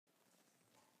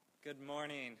Good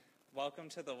morning. Welcome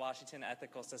to the Washington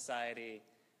Ethical Society.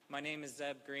 My name is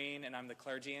Zeb Green, and I'm the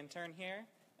clergy intern here,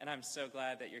 and I'm so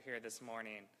glad that you're here this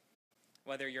morning,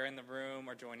 whether you're in the room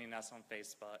or joining us on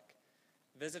Facebook.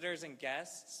 Visitors and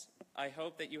guests, I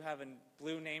hope that you have a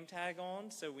blue name tag on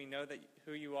so we know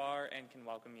who you are and can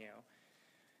welcome you,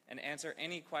 and answer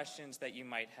any questions that you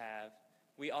might have.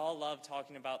 We all love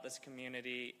talking about this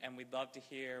community, and we'd love to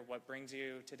hear what brings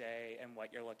you today and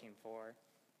what you're looking for.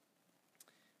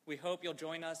 We hope you'll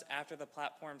join us after the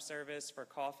platform service for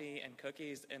coffee and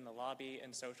cookies in the lobby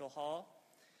and social hall.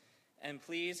 And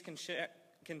please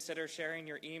consider sharing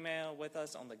your email with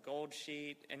us on the gold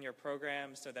sheet in your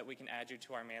program so that we can add you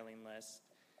to our mailing list.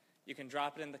 You can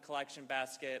drop it in the collection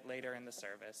basket later in the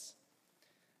service.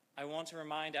 I want to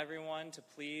remind everyone to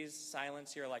please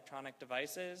silence your electronic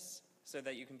devices so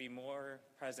that you can be more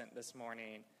present this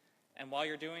morning. And while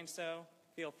you're doing so,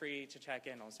 feel free to check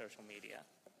in on social media.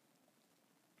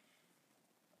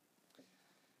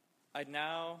 I'd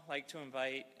now like to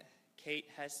invite Kate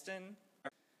Heston.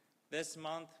 This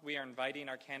month, we are inviting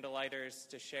our candlelighters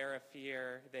to share a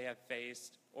fear they have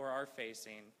faced or are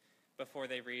facing before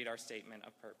they read our statement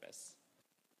of purpose.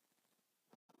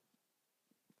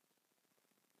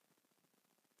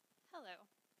 Hello.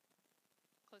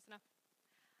 Close enough?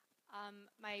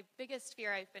 My biggest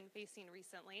fear I've been facing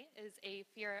recently is a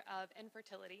fear of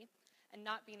infertility and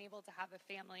not being able to have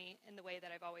a family in the way that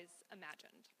I've always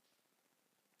imagined.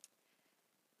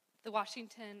 The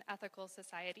Washington Ethical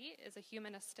Society is a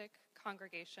humanistic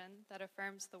congregation that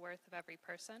affirms the worth of every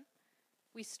person.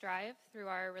 We strive through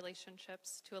our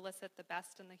relationships to elicit the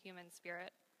best in the human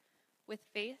spirit. With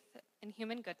faith in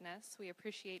human goodness, we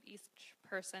appreciate each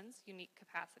person's unique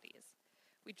capacities.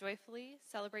 We joyfully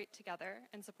celebrate together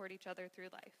and support each other through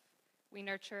life. We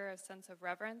nurture a sense of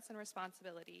reverence and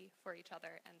responsibility for each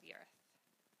other and the earth.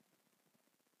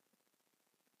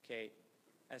 Kate.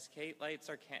 As Kate lights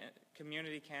our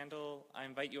community candle, I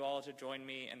invite you all to join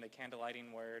me in the candle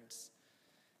lighting words.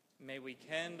 May we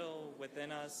kindle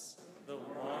within us the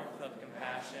warmth of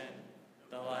compassion,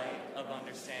 the light of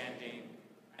understanding,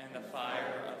 and the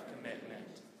fire of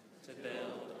commitment to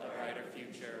build a brighter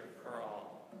future for all.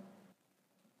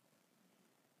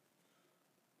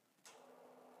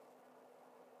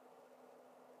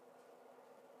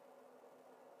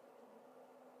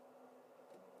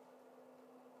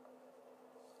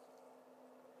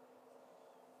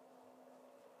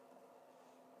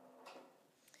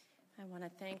 I want to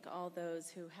thank all those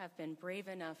who have been brave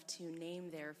enough to name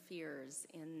their fears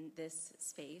in this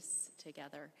space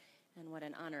together, and what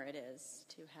an honor it is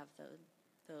to have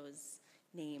those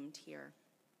named here.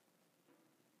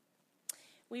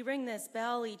 We ring this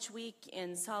bell each week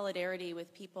in solidarity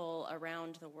with people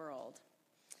around the world.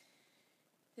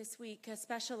 This week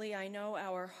especially, I know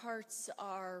our hearts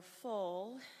are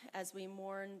full as we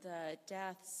mourn the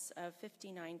deaths of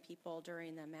 59 people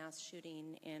during the mass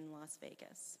shooting in Las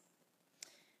Vegas.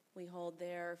 We hold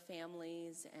their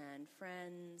families and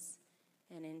friends,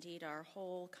 and indeed our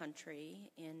whole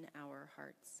country, in our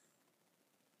hearts.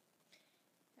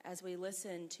 As we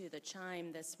listen to the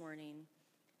chime this morning,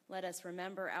 let us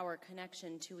remember our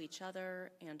connection to each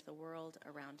other and the world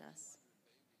around us.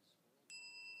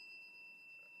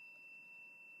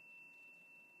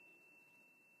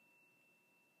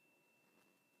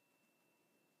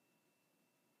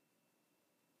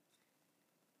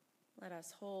 Let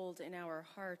us hold in our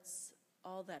hearts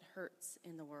all that hurts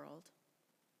in the world.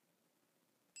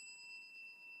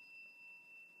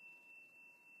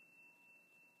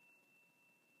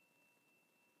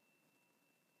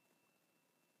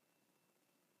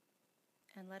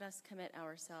 And let us commit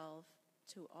ourselves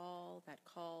to all that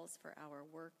calls for our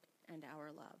work and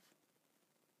our love.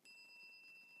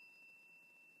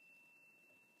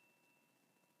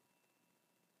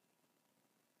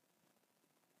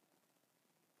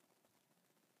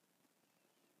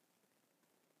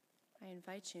 I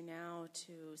invite you now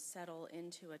to settle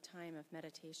into a time of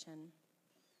meditation.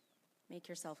 Make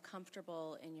yourself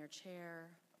comfortable in your chair.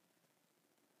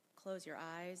 Close your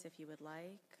eyes if you would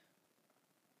like.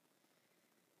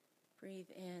 Breathe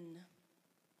in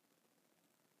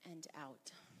and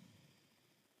out.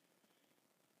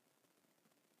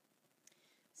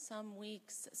 Some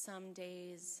weeks, some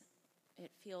days,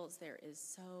 it feels there is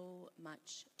so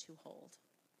much to hold.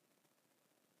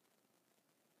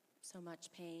 So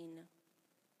much pain,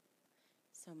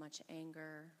 so much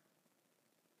anger,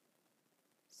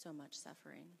 so much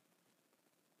suffering.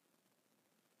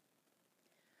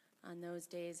 On those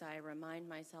days, I remind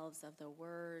myself of the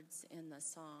words in the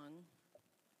song.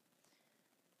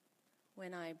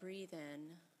 When I breathe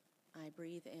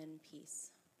in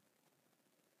peace.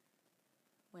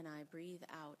 When I breathe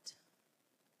out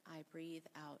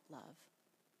love.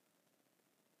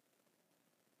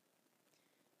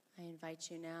 I invite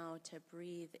you now to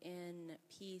breathe in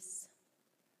peace,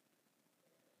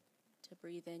 to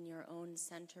breathe in your own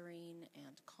centering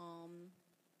and calm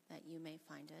that you may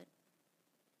find it,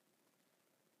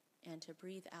 and to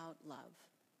breathe out love.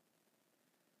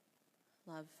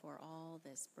 Love for all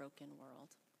this broken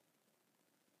world.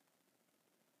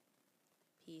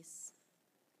 Peace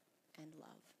and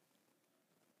love.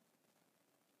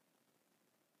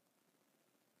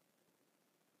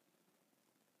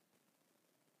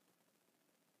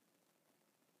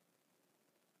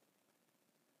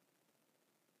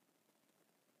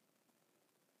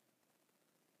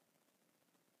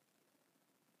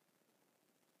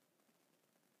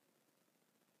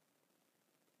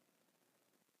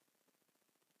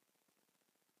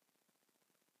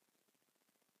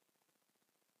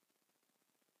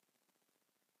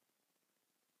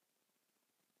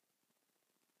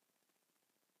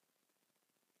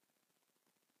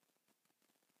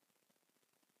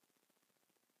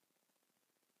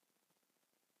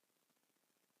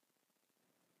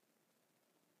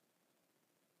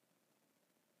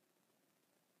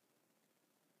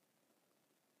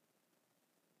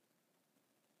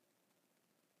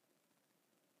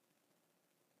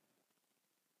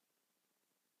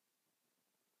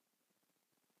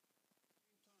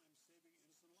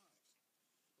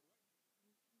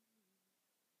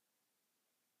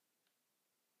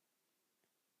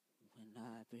 When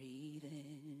I breathe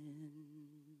in,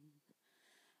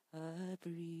 I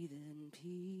breathe in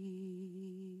peace.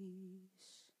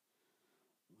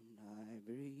 When I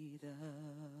breathe out,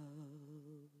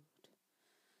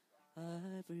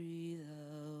 I breathe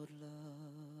out love.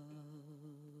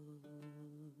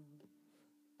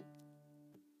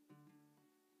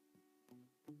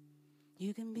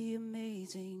 You can be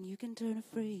amazing, you can turn a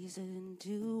phrase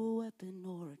into a weapon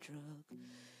or a drug.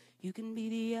 You can be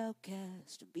the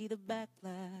outcast, or be the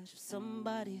backlash of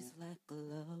somebody's lack of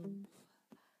love.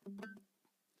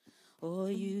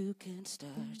 Or you can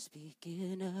start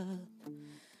speaking up.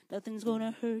 Nothing's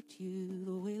gonna hurt you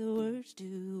the way the words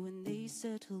do when they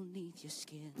settle neath your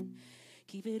skin.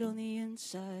 Keep it on the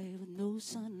inside with no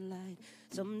sunlight,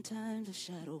 sometimes a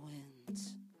shadow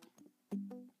wins.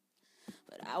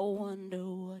 But I wonder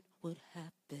what would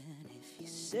happen if you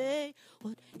say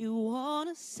what you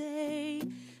wanna say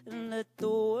and let the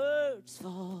words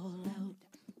fall out.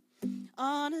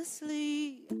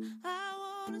 Honestly,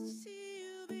 I wanna see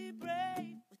you be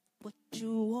brave with what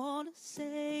you wanna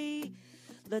say.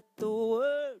 Let the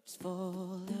words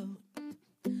fall out.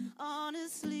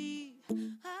 Honestly,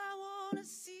 I wanna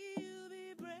see you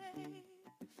be brave.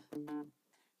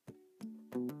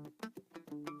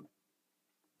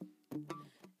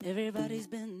 Everybody's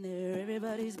been there,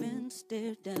 everybody's been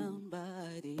stared down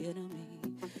by the enemy.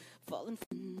 Falling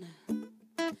from,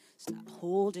 stop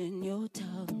holding your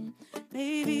tongue.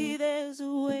 Maybe there's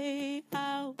a way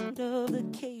out of the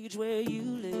cage where you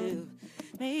live.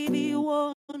 Maybe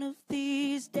one of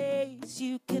these days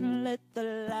you can let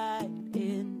the light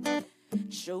in.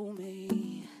 Show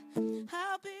me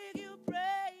how big your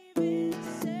brave is.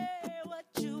 Say what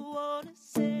you wanna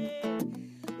say.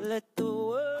 Let the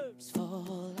words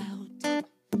fall out.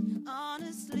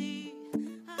 Honestly,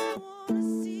 I wanna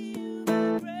see you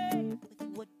be brave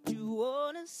with what you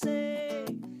wanna say.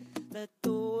 Let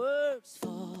the words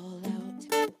fall out.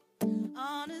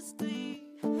 Honestly,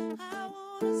 I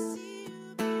wanna see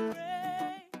you be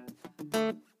brave.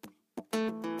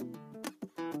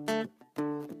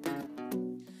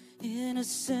 In a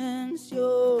sense,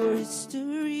 your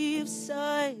history of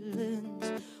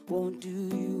silence won't do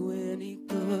you any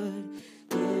good.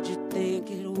 Did you think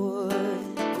it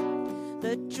would?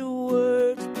 Let your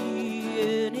words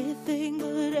be anything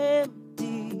but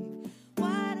empty.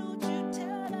 Why don't you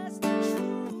tell us the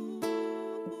truth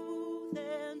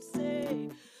and say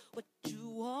what you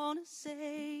wanna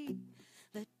say?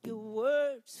 Let your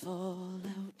words fall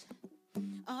out.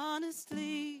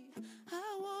 Honestly,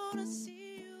 I wanna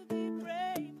see you be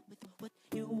brave with what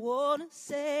you wanna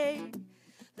say.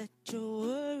 Let your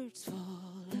words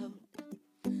fall out.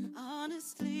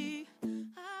 Honestly,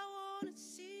 I wanna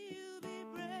see you be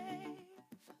brave.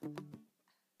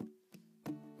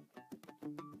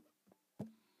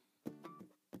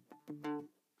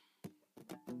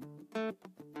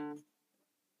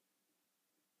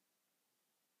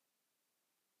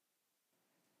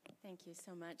 Thank you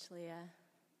so much, Leah.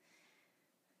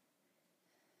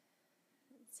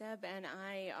 Zeb and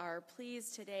I are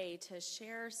pleased today to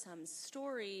share some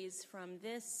stories from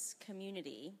this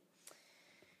community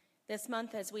This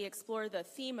month, as we explore the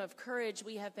theme of courage,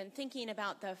 we have been thinking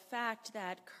about the fact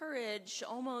that courage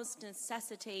almost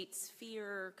necessitates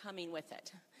fear coming with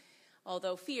it,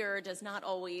 although fear does not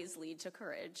always lead to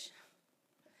courage.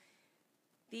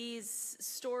 These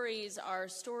stories are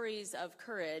stories of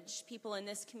courage, people in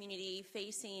this community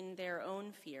facing their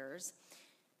own fears.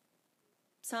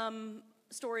 Some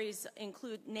stories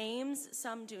include names,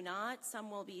 some do not. Some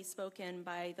will be spoken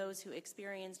by those who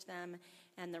experienced them,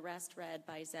 and the rest read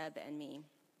by Zeb and me.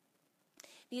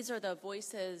 These are the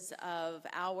voices of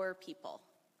our people,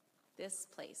 this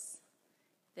place,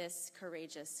 this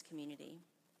courageous community.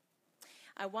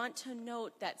 I want to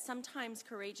note that sometimes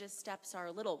courageous steps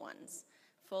are little ones,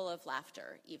 full of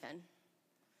laughter even.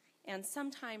 And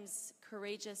sometimes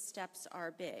courageous steps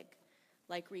are big,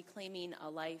 like reclaiming a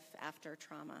life after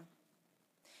trauma.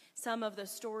 Some of the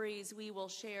stories we will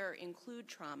share include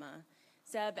trauma.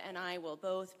 Zeb and I will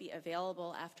both be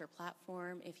available after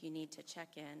platform if you need to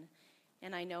check in.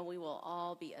 And I know we will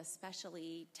all be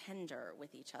especially tender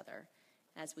with each other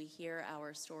as we hear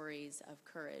our stories of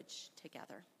courage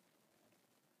together.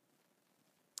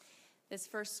 This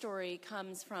first story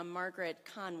comes from Margaret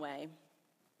Conway.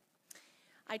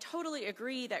 I totally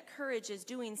agree that courage is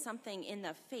doing something in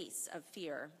the face of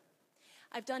fear.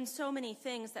 I've done so many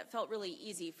things that felt really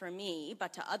easy for me,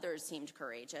 but to others seemed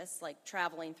courageous, like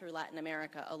traveling through Latin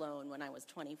America alone when I was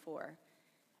 24.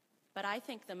 But I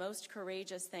think the most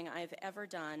courageous thing I've ever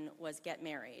done was get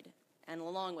married, and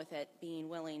along with it, being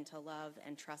willing to love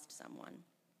and trust someone.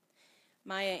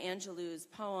 Maya Angelou's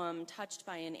poem, Touched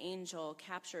by an Angel,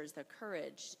 captures the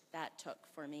courage that took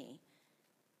for me.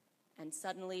 And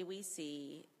suddenly we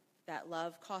see that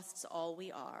love costs all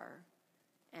we are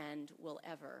and will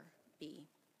ever be.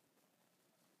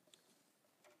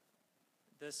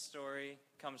 This story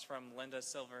comes from Linda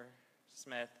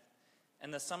Silver-Smith. In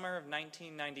the summer of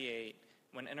 1998,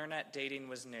 when internet dating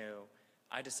was new,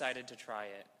 I decided to try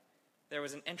it. There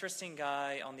was an interesting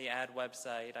guy on the ad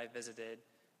website I visited,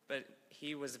 but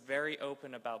he was very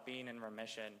open about being in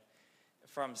remission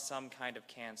from some kind of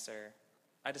cancer.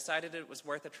 I decided it was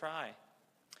worth a try.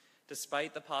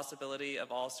 Despite the possibility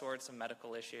of all sorts of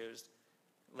medical issues,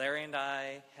 Larry and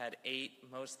I had 8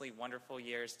 mostly wonderful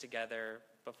years together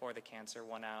before the cancer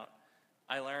won out.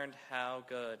 I learned how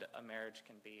good a marriage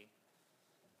can be.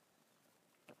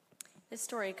 This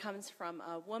story comes from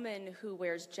a woman who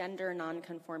wears gender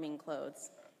non-conforming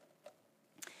clothes.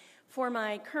 For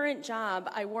my current job,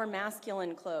 I wore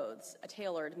masculine clothes, a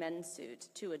tailored men's suit,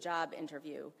 to a job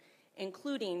interview,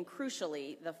 including,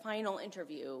 crucially, the final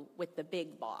interview with the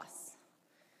big boss.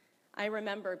 I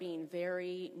remember being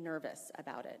very nervous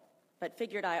about it, but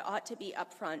figured I ought to be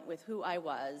upfront with who I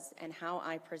was and how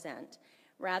I present,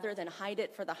 rather than hide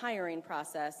it for the hiring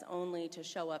process only to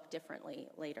show up differently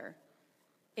later.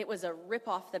 It was a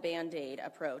rip-off-the-Band-Aid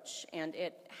approach, and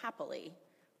it happily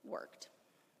worked.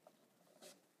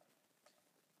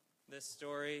 This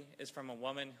story is from a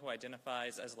woman who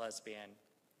identifies as lesbian.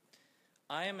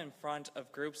 I am in front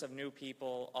of groups of new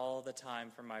people all the time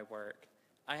for my work.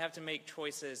 I have to make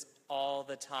choices all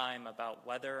the time about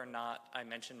whether or not I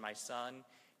mention my son,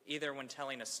 either when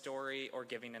telling a story or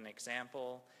giving an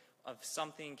example of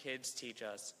something kids teach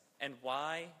us. And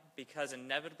why? Because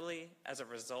inevitably, as a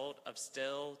result of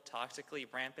still toxically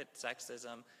rampant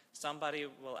sexism, somebody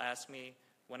will ask me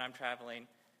when I'm traveling,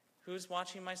 who's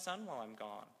watching my son while I'm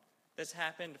gone? This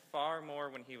happened far more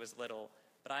when he was little,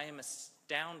 but I am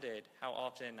astounded how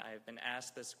often I have been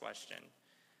asked this question.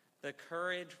 The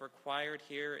courage required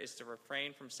here is to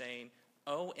refrain from saying,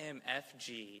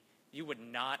 OMFG, you would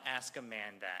not ask a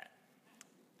man that.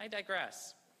 I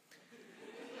digress.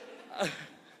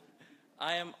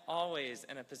 I am always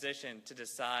in a position to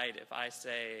decide if I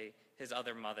say his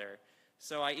other mother.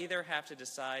 So I either have to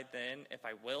decide then if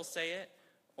I will say it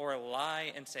or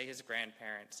lie and say his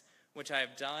grandparents, which I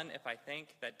have done if I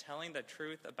think that telling the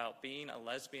truth about being a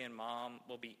lesbian mom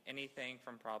will be anything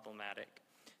from problematic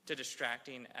to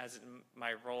distracting as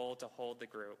my role to hold the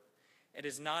group. It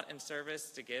is not in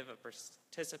service to give a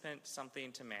participant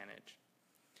something to manage.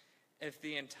 If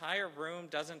the entire room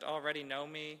doesn't already know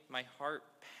me, my heart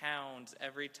pounds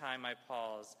every time I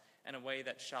pause in a way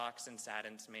that shocks and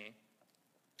saddens me.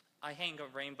 I hang a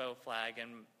rainbow flag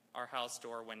in our house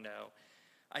door window.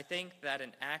 I think that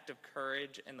an act of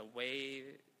courage in the way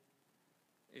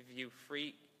you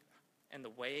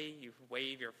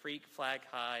wave your freak flag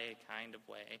high kind of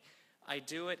way. I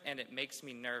do it and it makes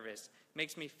me nervous,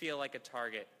 makes me feel like a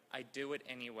target. I do it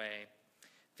anyway.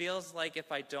 Feels like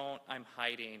if I don't, I'm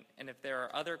hiding. And if there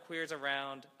are other queers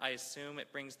around, I assume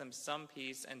it brings them some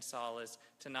peace and solace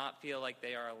to not feel like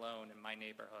they are alone in my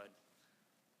neighborhood.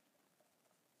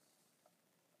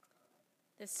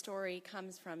 This story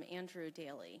comes from Andrew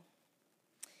Daly.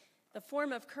 The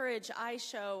form of courage I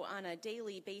show on a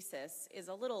daily basis is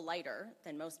a little lighter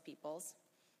than most people's,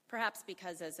 perhaps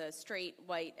because as a straight,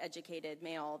 white, educated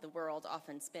male, the world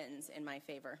often spins in my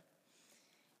favor.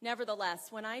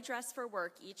 Nevertheless, when I dress for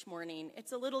work each morning,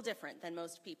 it's a little different than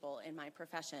most people in my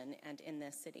profession and in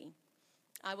this city.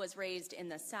 I was raised in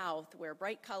the South, where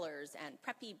bright colors and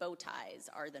preppy bow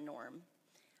ties are the norm.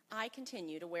 I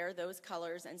continue to wear those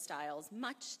colors and styles,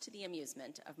 much to the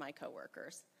amusement of my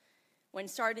coworkers. When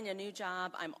starting a new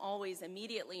job, I'm always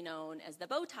immediately known as the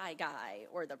bow tie guy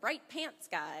or the bright pants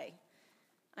guy.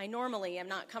 I normally am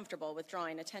not comfortable with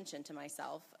drawing attention to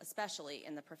myself, especially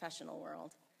in the professional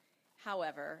world.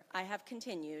 However, I have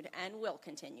continued and will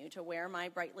continue to wear my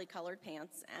brightly colored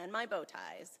pants and my bow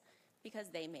ties because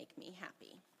they make me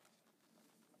happy.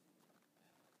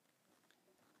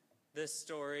 This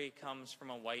story comes from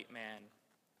a white man.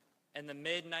 In the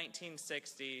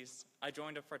mid-1960s, I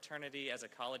joined a fraternity as a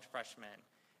college freshman.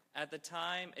 At the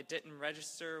time, it didn't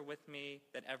register with me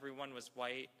that everyone was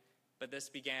white, but this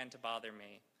began to bother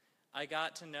me. I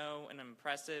got to know an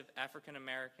impressive African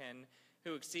American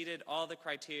who exceeded all the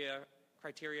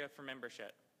criteria for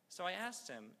membership. So I asked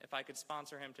him if I could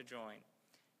sponsor him to join.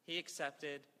 He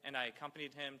accepted, and I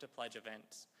accompanied him to pledge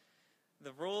events.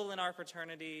 The rule in our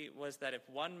fraternity was that if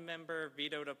one member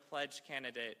vetoed a pledge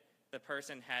candidate, the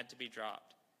person had to be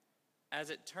dropped.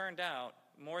 As it turned out,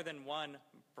 more than one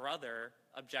brother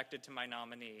objected to my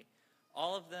nominee,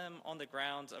 all of them on the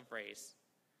grounds of race.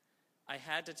 I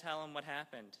had to tell him what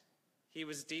happened. He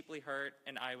was deeply hurt,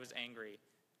 and I was angry.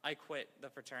 I quit the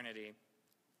fraternity.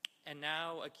 And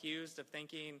now, accused of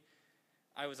thinking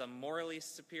I was morally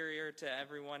superior to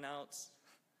everyone else,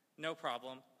 no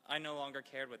problem. I no longer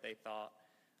cared what they thought.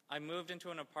 I moved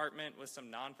into an apartment with some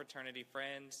non-fraternity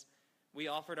friends. We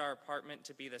offered our apartment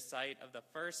to be the site of the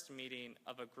first meeting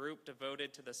of a group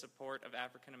devoted to the support of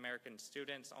African American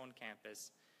students on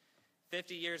campus.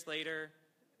 50 years later,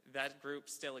 that group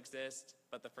still exists,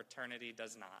 but the fraternity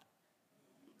does not.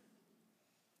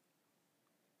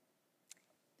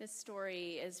 This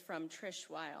story is from Trish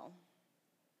Weil.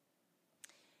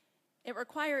 It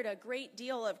required a great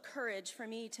deal of courage for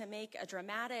me to make a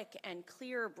dramatic and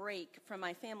clear break from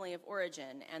my family of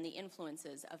origin and the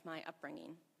influences of my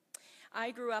upbringing. I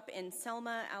grew up in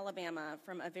Selma, Alabama,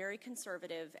 from a very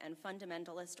conservative and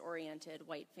fundamentalist-oriented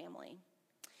white family.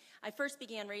 I first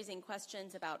began raising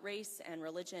questions about race and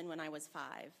religion when I was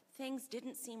 5. Things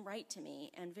didn't seem right to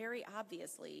me and very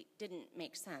obviously didn't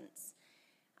make sense.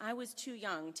 I was too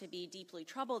young to be deeply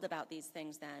troubled about these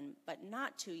things then, but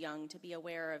not too young to be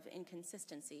aware of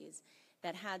inconsistencies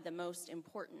that had the most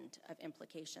important of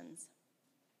implications.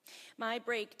 My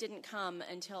break didn't come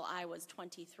until I was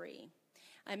 23.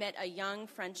 I met a young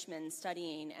Frenchman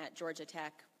studying at Georgia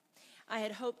Tech. I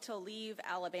had hoped to leave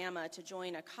Alabama to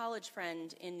join a college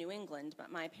friend in New England,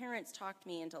 but my parents talked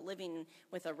me into living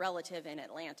with a relative in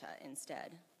Atlanta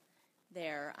instead.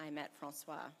 There, I met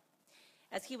Francois.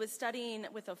 As he was studying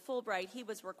with a Fulbright, he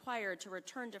was required to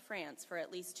return to France for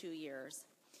at least 2 years,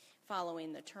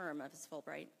 following the term of his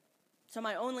Fulbright. So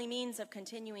my only means of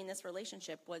continuing this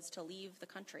relationship was to leave the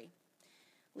country.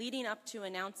 Leading up to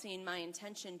announcing my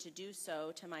intention to do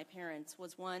so to my parents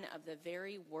was one of the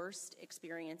very worst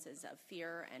experiences of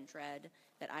fear and dread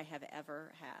that I have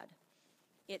ever had.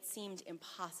 It seemed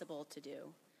impossible to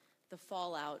do. The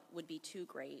fallout would be too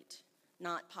great,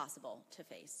 not possible to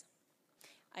face.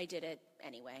 I did it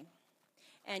anyway.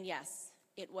 And yes,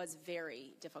 it was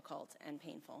very difficult and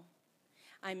painful.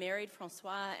 I married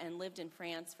Francois and lived in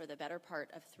France for the better part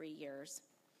of 3 years.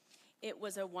 It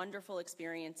was a wonderful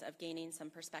experience of gaining some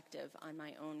perspective on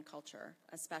my own culture,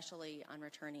 especially on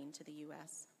returning to the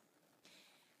U.S.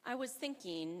 I was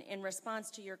thinking, in response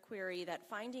to your query, that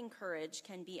finding courage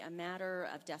can be a matter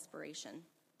of desperation.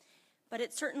 But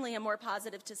it's certainly a more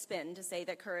positive spin to say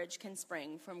that courage can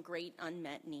spring from great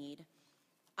unmet need.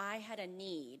 I had a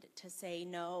need to say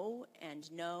no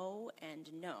and no and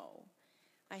no.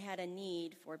 I had a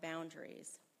need for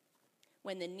boundaries.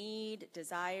 When the need,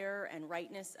 desire, and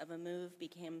rightness of a move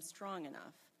became strong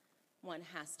enough, one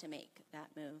has to make that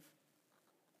move.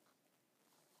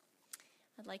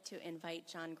 I'd like to invite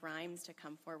John Grimes to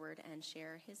come forward and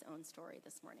share his own story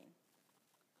this morning.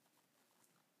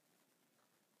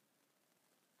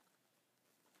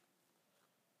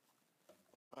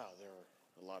 Wow, there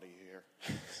are a lot of you here.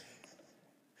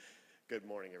 Good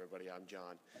morning, everybody. I'm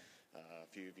John. A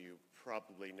few of you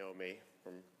probably know me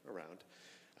from around.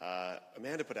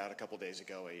 Amanda put out a couple days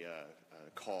ago a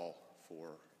call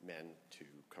for men to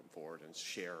come forward and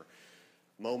share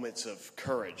moments of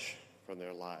courage from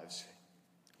their lives.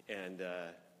 And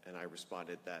I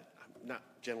responded that not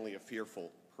generally a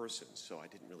fearful person, so I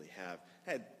didn't really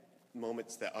had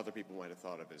moments that other people might have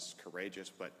thought of as courageous,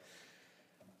 but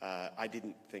I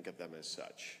didn't think of them as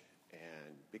such,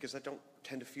 and because I don't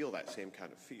tend to feel that same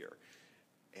kind of fear.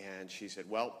 And she said,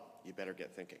 well, you better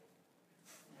get thinking.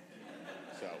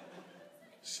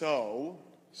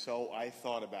 So I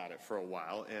thought about it for a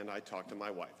while, and I talked to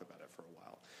my wife about it for a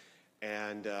while.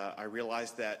 And I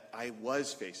realized that I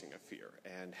was facing a fear,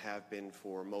 and have been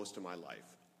for most of my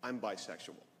life. I'm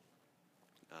bisexual.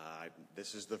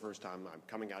 This is the first time I'm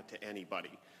coming out to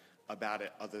anybody about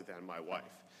it other than my wife.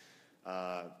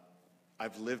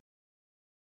 I've lived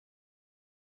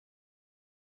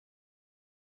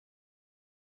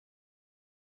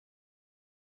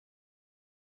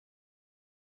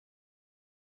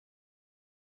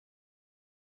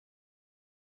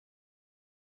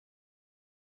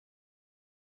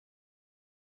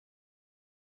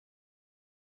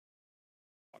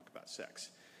about sex.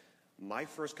 My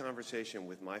first conversation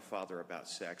with my father about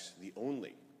sex, the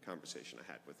only conversation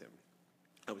I had with him,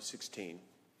 I was 16,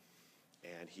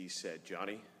 and he said,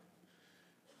 Johnny,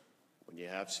 when you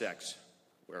have sex,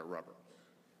 wear rubber.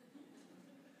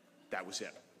 That was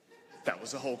it. That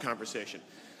was the whole conversation.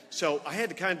 So I had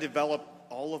to kind of develop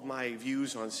all of my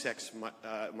views on sex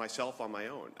myself on my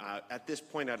own. At this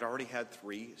point, I'd already had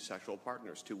 3 sexual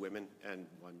partners, 2 women and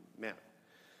 1 man.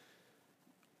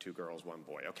 2 girls, 1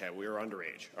 boy. Okay, we were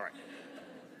underage. All right.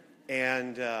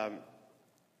 And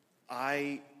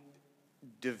I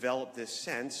developed this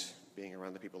sense, being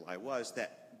around the people I was,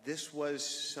 that this was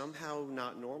somehow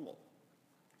not normal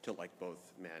to like both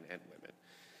men and women.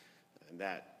 And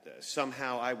that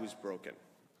somehow I was broken.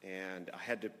 And I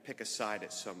had to pick a side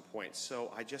at some point.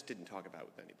 So I just didn't talk about it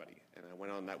with anybody. And I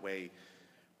went on that way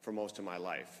for most of my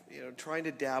life, trying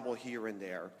to dabble here and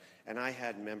there. And I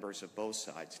had members of both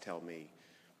sides tell me,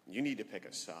 you need to pick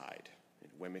a side.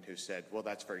 And women who said, well,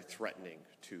 that's very threatening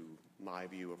to my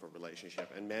view of a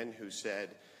relationship. And men who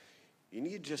said, you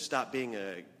need to just stop being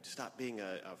a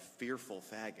fearful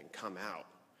fag and come out,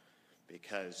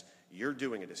 because you're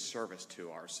doing a disservice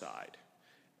to our side.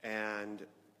 And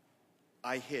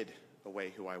I hid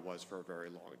away who I was for a very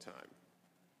long time.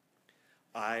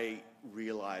 I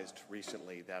realized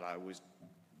recently that I was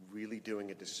really doing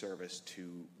a disservice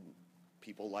to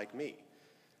people like me,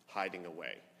 hiding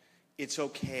away. It's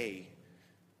okay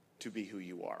to be who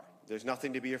you are. There's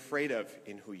nothing to be afraid of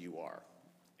in who you are.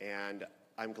 And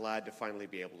I'm glad to finally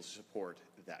be able to support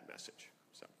that message.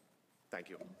 So, thank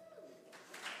you.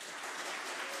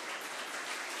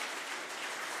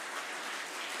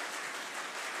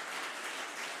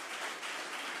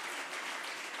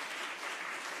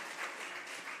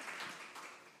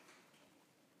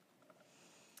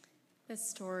 This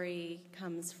story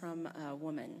comes from a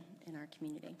woman in our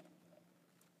community.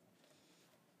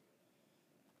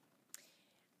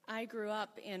 I grew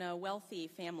up in a wealthy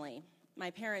family. My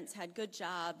parents had good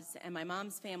jobs, and my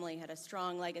mom's family had a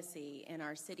strong legacy in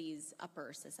our city's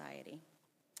upper society.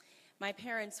 My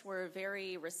parents were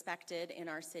very respected in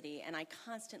our city, and I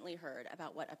constantly heard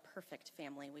about what a perfect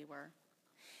family we were.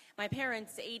 My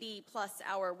parents'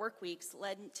 80-plus-hour work weeks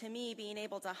led to me being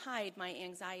able to hide my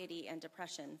anxiety and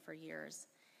depression for years.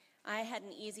 I had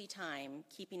an easy time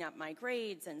keeping up my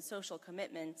grades and social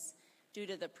commitments due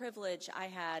to the privilege I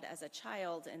had as a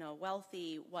child in a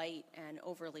wealthy, white, and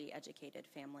overly educated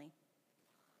family.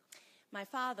 My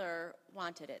father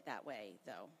wanted it that way,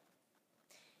 though.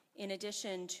 In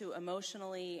addition to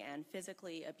emotionally and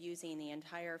physically abusing the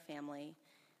entire family,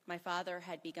 my father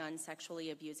had begun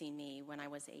sexually abusing me when I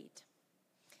was 8.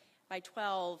 By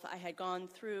 12, I had gone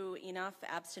through enough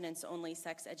abstinence-only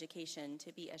sex education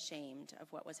to be ashamed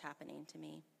of what was happening to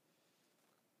me.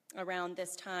 Around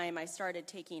this time, I started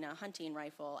taking a hunting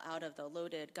rifle out of the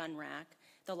loaded gun rack,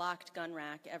 the locked gun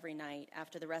rack, every night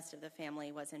after the rest of the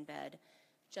family was in bed,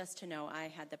 just to know I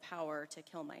had the power to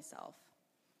kill myself.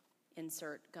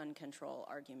 Insert gun control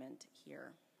argument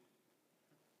here.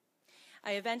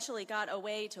 I eventually got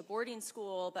away to boarding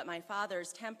school, but my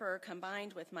father's temper,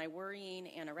 combined with my worrying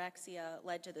anorexia,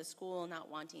 led to the school not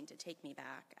wanting to take me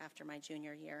back after my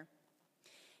junior year.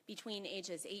 Between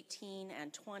ages 18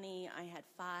 and 20, I had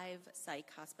 5 psych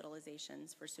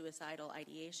hospitalizations for suicidal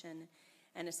ideation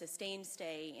and a sustained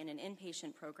stay in an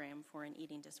inpatient program for an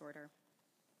eating disorder.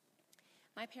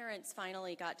 My parents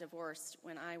finally got divorced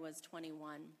when I was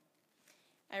 21.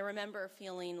 I remember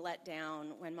feeling let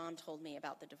down when Mom told me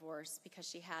about the divorce because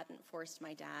she hadn't forced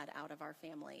my dad out of our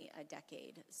family a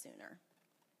decade sooner.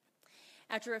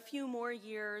 After a few more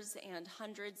years and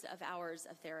hundreds of hours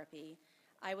of therapy,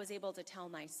 I was able to tell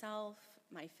myself,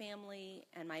 my family,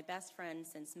 and my best friend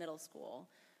since middle school,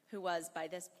 who was by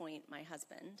this point my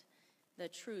husband, the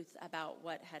truth about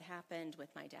what had happened with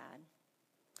my dad.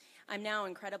 I'm now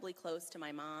incredibly close to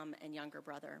my mom and younger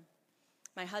brother.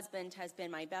 My husband has been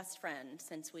my best friend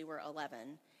since we were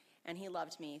 11, and he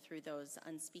loved me through those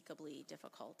unspeakably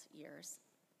difficult years.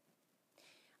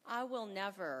 I will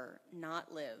never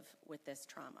not live with this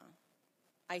trauma.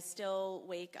 I still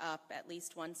wake up at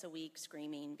least once a week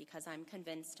screaming because I'm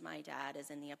convinced my dad is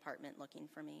in the apartment looking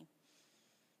for me.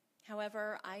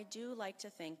 However, I do like to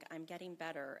think I'm getting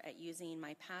better at using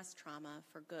my past trauma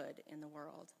for good in the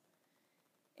world.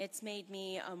 It's made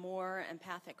me a more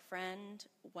empathic friend,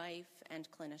 wife, and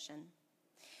clinician.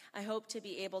 I hope to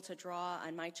be able to draw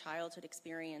on my childhood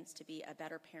experience to be a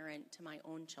better parent to my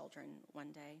own children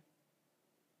one day.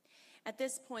 At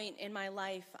this point in my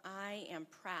life, I am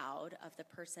proud of the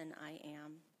person I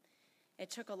am. It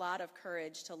took a lot of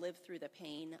courage to live through the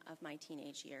pain of my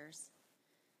teenage years.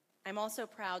 I'm also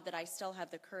proud that I still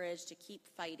have the courage to keep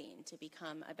fighting to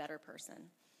become a better person,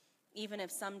 even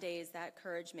if some days that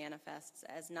courage manifests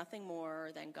as nothing more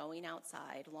than going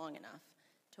outside long enough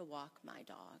to walk my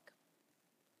dog.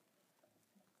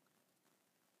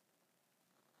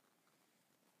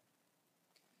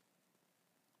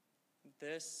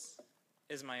 This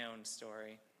is my own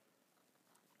story.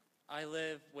 I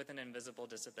live with an invisible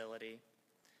disability,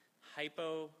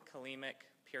 hypokalemic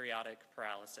periodic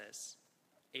paralysis,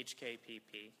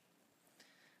 HKPP.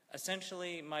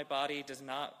 Essentially, my body does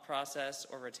not process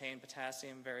or retain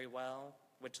potassium very well,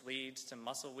 which leads to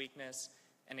muscle weakness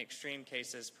and, in extreme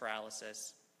cases,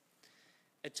 paralysis.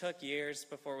 It took years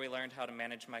before we learned how to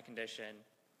manage my condition.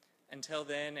 Until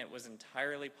then, it was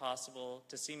entirely possible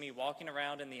to see me walking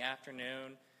around in the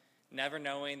afternoon, never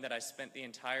knowing that I spent the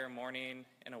entire morning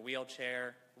in a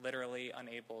wheelchair, literally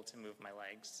unable to move my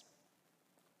legs.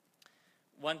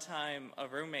 One time, a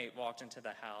roommate walked into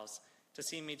the house to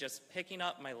see me just picking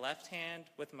up my left hand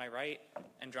with my right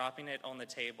and dropping it on the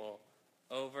table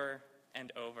over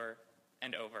and over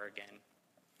and over again.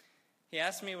 He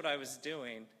asked me what I was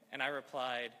doing, and I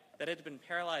replied that it had been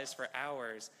paralyzed for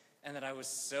hours and that I was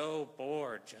so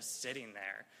bored just sitting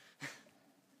there.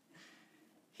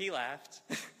 He laughed.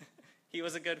 He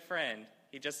was a good friend.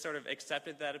 He just sort of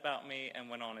accepted that about me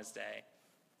and went on his day.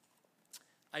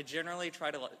 I generally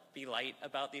try to be light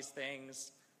about these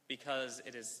things because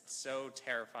it is so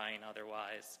terrifying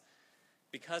otherwise.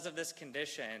 Because of this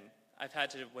condition, I've had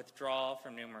to withdraw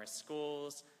from numerous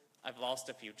schools, I've lost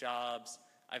a few jobs,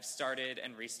 I've started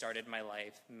and restarted my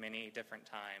life many different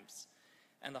times.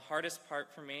 And the hardest part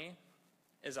for me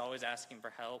is always asking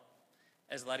for help,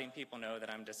 is letting people know that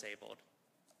I'm disabled.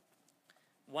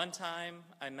 One time,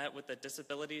 I met with the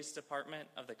disabilities department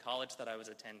of the college that I was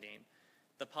attending.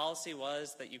 The policy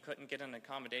was that you couldn't get an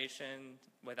accommodation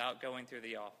without going through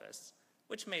the office,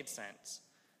 which made sense.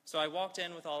 So I walked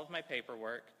in with all of my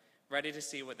paperwork, ready to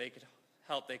see what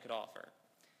help they could offer.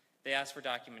 They asked for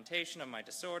documentation of my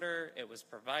disorder. It was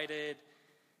provided.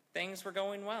 Things were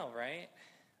going well, right?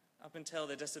 Up until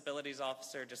the disabilities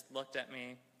officer just looked at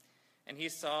me, and he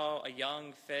saw a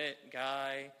young, fit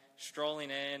guy strolling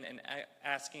in and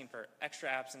asking for extra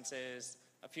absences,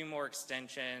 a few more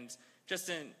extensions, just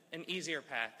an easier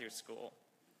path through school.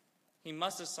 He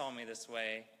must have saw me this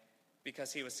way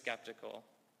because he was skeptical.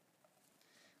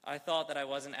 I thought that I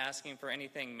wasn't asking for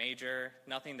anything major,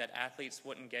 nothing that athletes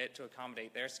wouldn't get to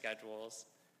accommodate their schedules.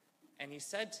 And he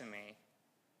said to me,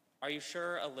 "Are you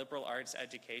sure a liberal arts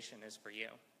education is for you?"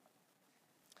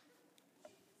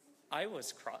 I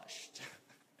was crushed.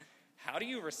 How do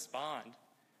you respond?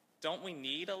 Don't we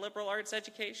need a liberal arts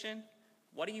education?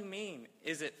 What do you mean,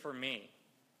 is it for me?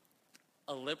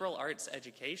 A liberal arts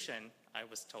education, I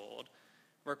was told,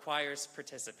 requires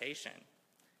participation.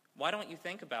 Why don't you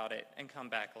think about it and come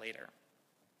back later?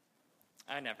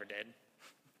 I never did.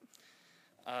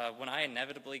 When I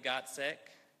inevitably got sick,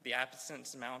 the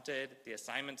absence mounted, the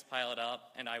assignments piled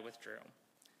up, and I withdrew.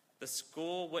 The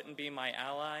school wouldn't be my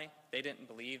ally. They didn't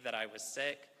believe that I was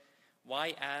sick.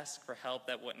 Why ask for help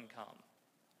that wouldn't come?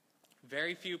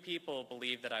 Very few people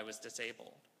believed that I was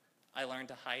disabled. I learned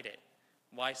to hide it.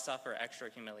 Why suffer extra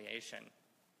humiliation?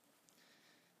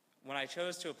 When I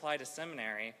chose to apply to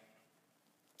seminary,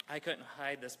 I couldn't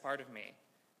hide this part of me.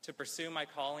 To pursue my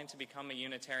calling to become a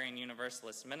Unitarian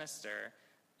Universalist minister,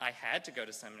 I had to go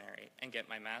to seminary and get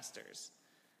my master's.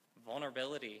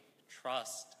 Vulnerability,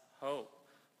 trust, hope,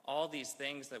 all these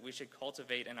things that we should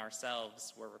cultivate in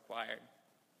ourselves were required.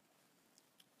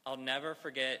 I'll never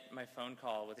forget my phone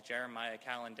call with Jeremiah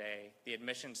Callanday, the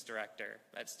admissions director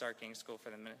at Starr King School for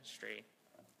the Ministry.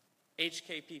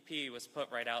 HKPP was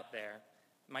put right out there.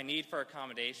 My need for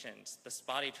accommodations, the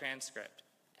spotty transcript,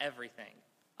 everything.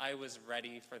 I was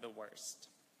ready for the worst.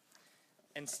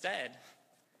 Instead,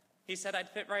 He said I'd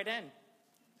fit right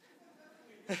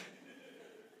in.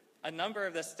 A number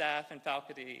of the staff in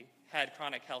faculty had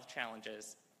chronic health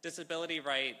challenges. Disability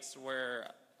rights were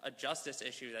a justice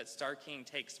issue that Starr King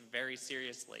takes very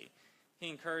seriously. He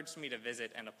encouraged me to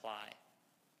visit and apply.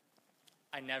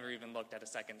 I never even looked at a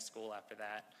second school after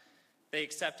that. They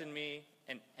accepted me,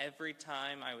 and every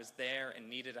time I was there and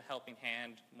needed a helping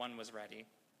hand, one was ready.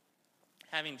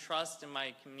 Having trust in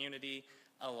my community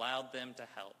allowed them to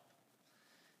help.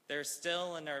 There's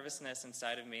still a nervousness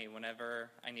inside of me whenever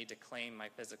I need to claim my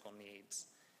physical needs.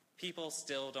 People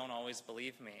still don't always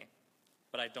believe me,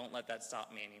 but I don't let that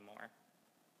stop me anymore.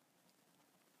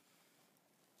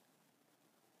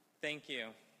 Thank you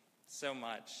so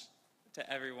much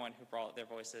to everyone who brought their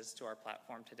voices to our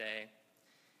platform today.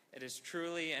 It is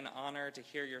truly an honor to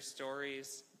hear your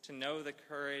stories, to know the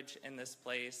courage in this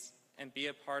place, and be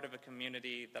a part of a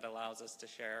community that allows us to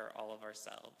share all of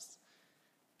ourselves.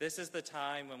 This is the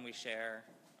time when we share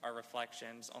our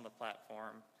reflections on the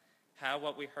platform, how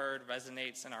what we heard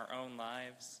resonates in our own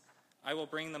lives. I will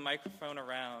bring the microphone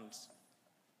around.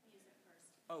 Music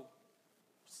first. Oh,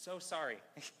 so sorry.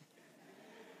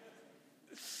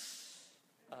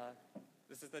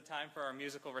 This is the time for our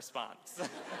musical response.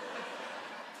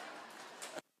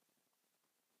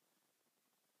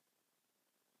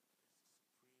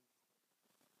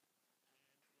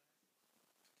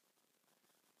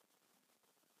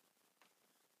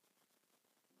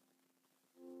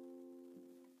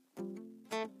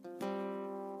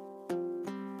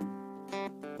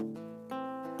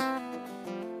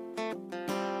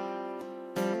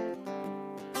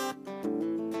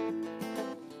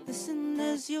 Listen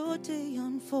as your day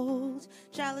unfolds.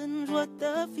 Challenge what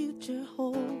the future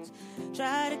holds.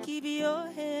 Try to keep your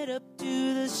head up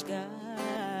to the sky.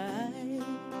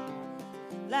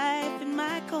 Life, it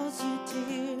might cause you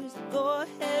tears. Go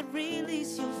ahead,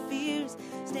 release your fears.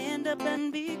 Stand up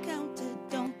and be counted.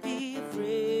 Don't be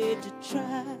afraid to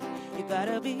try. You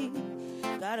gotta be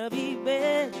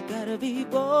bad. You gotta be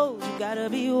bold. You gotta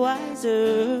be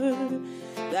wiser.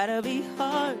 Gotta be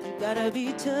hard, you gotta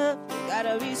be tough, you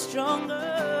gotta be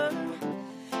stronger.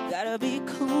 Gotta be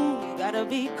cool, you gotta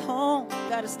be calm, you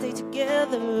gotta stay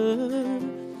together.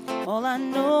 All I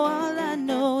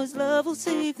know is love will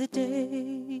save the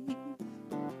day.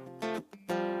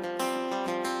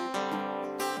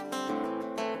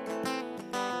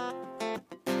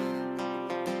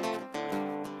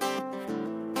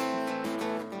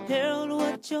 Herald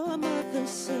what your mother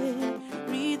said.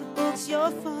 Read the books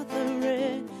your father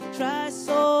read. Try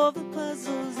solve the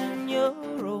puzzles in your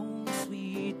own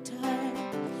sweet time.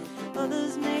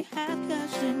 Others may have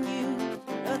cash than you,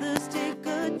 others take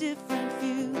a different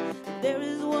view. There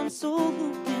is one soul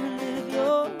who can live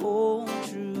your own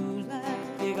true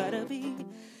life. You gotta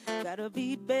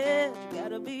be bad, you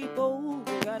gotta be bold,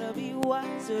 you gotta be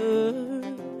wiser.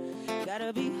 You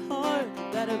gotta be hard,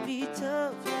 you gotta be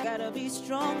tough, you gotta be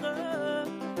stronger.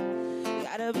 You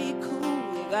gotta be cool,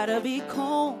 you gotta be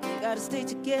calm, you gotta stay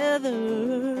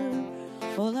together.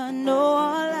 All I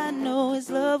know is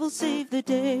love will save the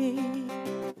day.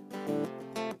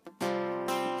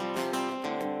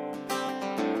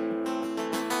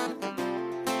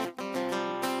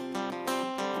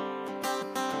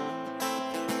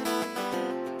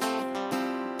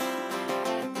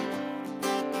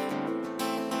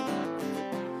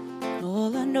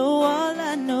 All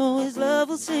I know is love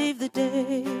will save the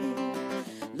day.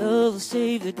 Love will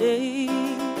save the day.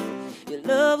 Your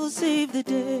love will save the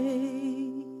day.